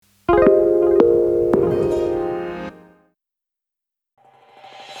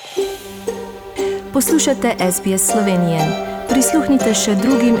Poslušate SBS Slovenije. Prisluhnite še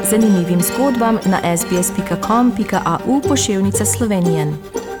drugim zanimivim zgodbam na sbs.com.au/Slovenije.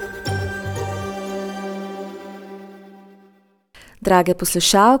 Drage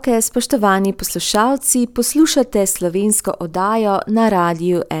poslušalke, spoštovani poslušalci, poslušate slovensko oddajo na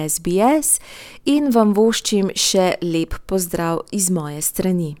radiju SBS in vam voščim še lep pozdrav iz moje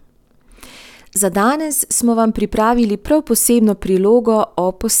strani. Za danes smo vam pripravili prav posebno prilogo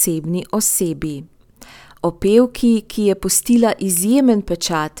o posebni osebi. O pevki, ki je pustila izjemen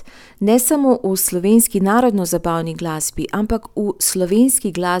pečat ne samo v slovenski narodno-zabavni glasbi, ampak v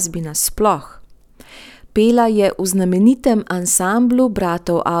slovenski glasbi nasploh. Pela je v znamenitem ansamblu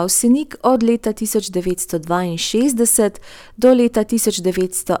bratov Avsenik od leta 1962 do leta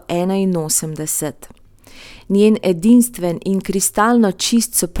 1981. Njen edinstven in kristalno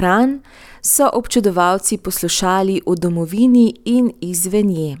čist sopran so občudovalci poslušali v domovini in izven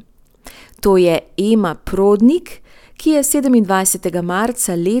nje. To je Ema Prodnik, ki je 27.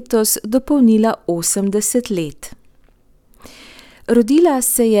 marca letos dopolnila 80 let. Rodila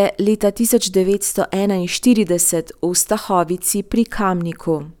se je leta 1941 v Stahovici pri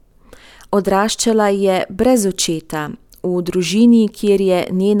Kamniku. Odraščala je brez očeta, v družini, kjer je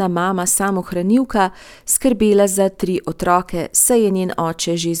njena mama samohranilka skrbela za 3 otroke, saj je njen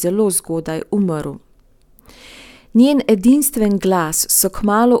oče že zelo zgodaj umrl. Njen edinstven glas so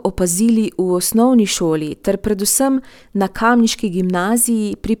kmalu opazili v osnovni šoli ter predvsem na kamniški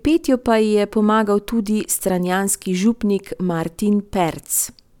gimnaziji, pri petju pa ji je pomagal tudi stranjanski župnik Martin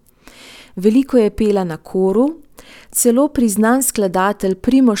Perc. Veliko je pela na koru, celo priznan skladatelj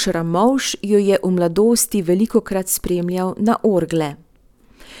Primož Ramovš jo je v mladosti velikokrat spremljal na orgle.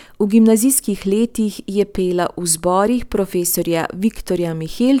 V gimnazijskih letih je pela v zborih profesorja Viktorja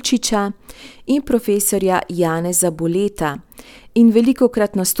Mihelčiča in profesorja Janeza Boleta in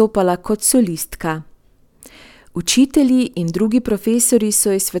velikokrat nastopala kot solistka. Učitelji in drugi profesorji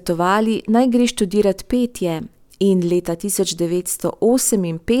so ji svetovali, naj gre študirati petje, in leta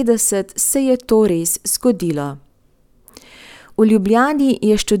 1958 se je to res zgodilo. V Ljubljani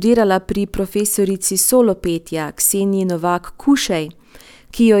je študirala pri profesorici solopetja Kseniji Novak Kušej,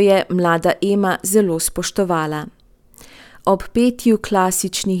 ki jo je mlada Ema zelo spoštovala. Ob petju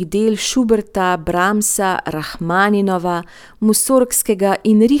klasičnih del Schuberta, Brahmsa, Rahmaninova, Musorgskega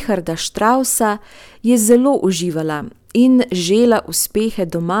in Richarda Straussa je zelo uživala in žela uspehe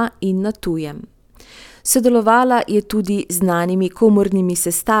doma in na tujem. Sodelovala je tudi z znanimi komornimi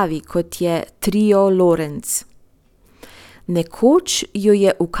sestavi, kot je trio Lorenz. Nekoč jo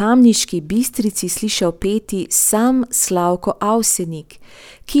je v Kamniški Bistrici slišal peti sam Slavko Avsenik,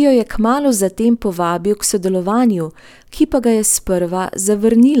 ki jo je kmalu zatem povabil k sodelovanju, ki pa ga je sprva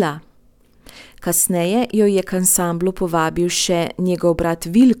zavrnila. Kasneje jo je k ansamblu povabil še njegov brat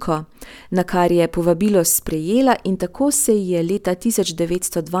Vilko, na kar je povabilo sprejela in tako se ji je leta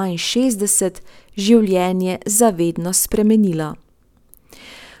 1962 življenje zavedno spremenilo.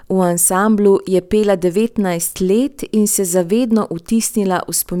 V ansamblu je pela 19 let in se zavedno vtisnila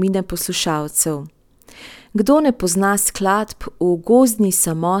v spomine poslušalcev. Kdo ne pozna skladb V gozdni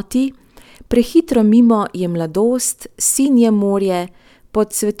samoti, Prehitro mimo je mladost, Sinje morje,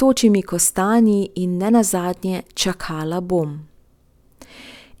 Pod cvetočimi kostanji in nenazadnje Čakala bom.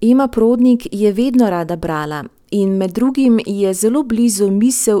 Ema Prodnik je vedno rada brala in med drugim je zelo blizu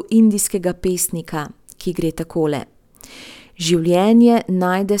misel indijskega pesnika, ki gre takole. Življenje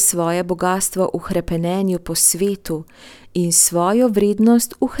najde svoje bogastvo v hrepenenju po svetu in svojo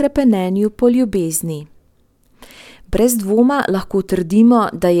vrednost v hrepenenju po ljubezni. Brez dvoma lahko trdimo,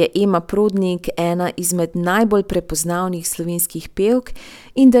 da je Ema Prodnik ena izmed najbolj prepoznavnih slovenskih pevk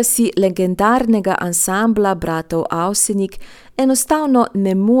in da si legendarnega ansambla bratov Avsenik enostavno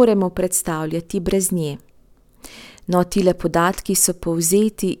ne moremo predstavljati brez nje. No, tile podatki so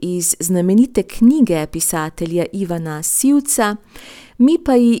povzeti iz znamenite knjige pisatelja Ivana Sivca, mi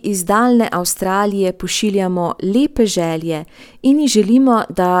pa ji iz daljne Avstralije pošiljamo lepe želje in ji želimo,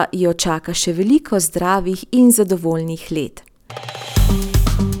 da jo čaka še veliko zdravih in zadovoljnih let.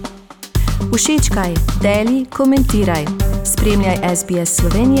 Všečkaj, deli, komentiraj. Spremljaj SBS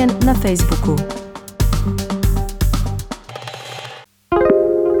Slovenijo na Facebooku.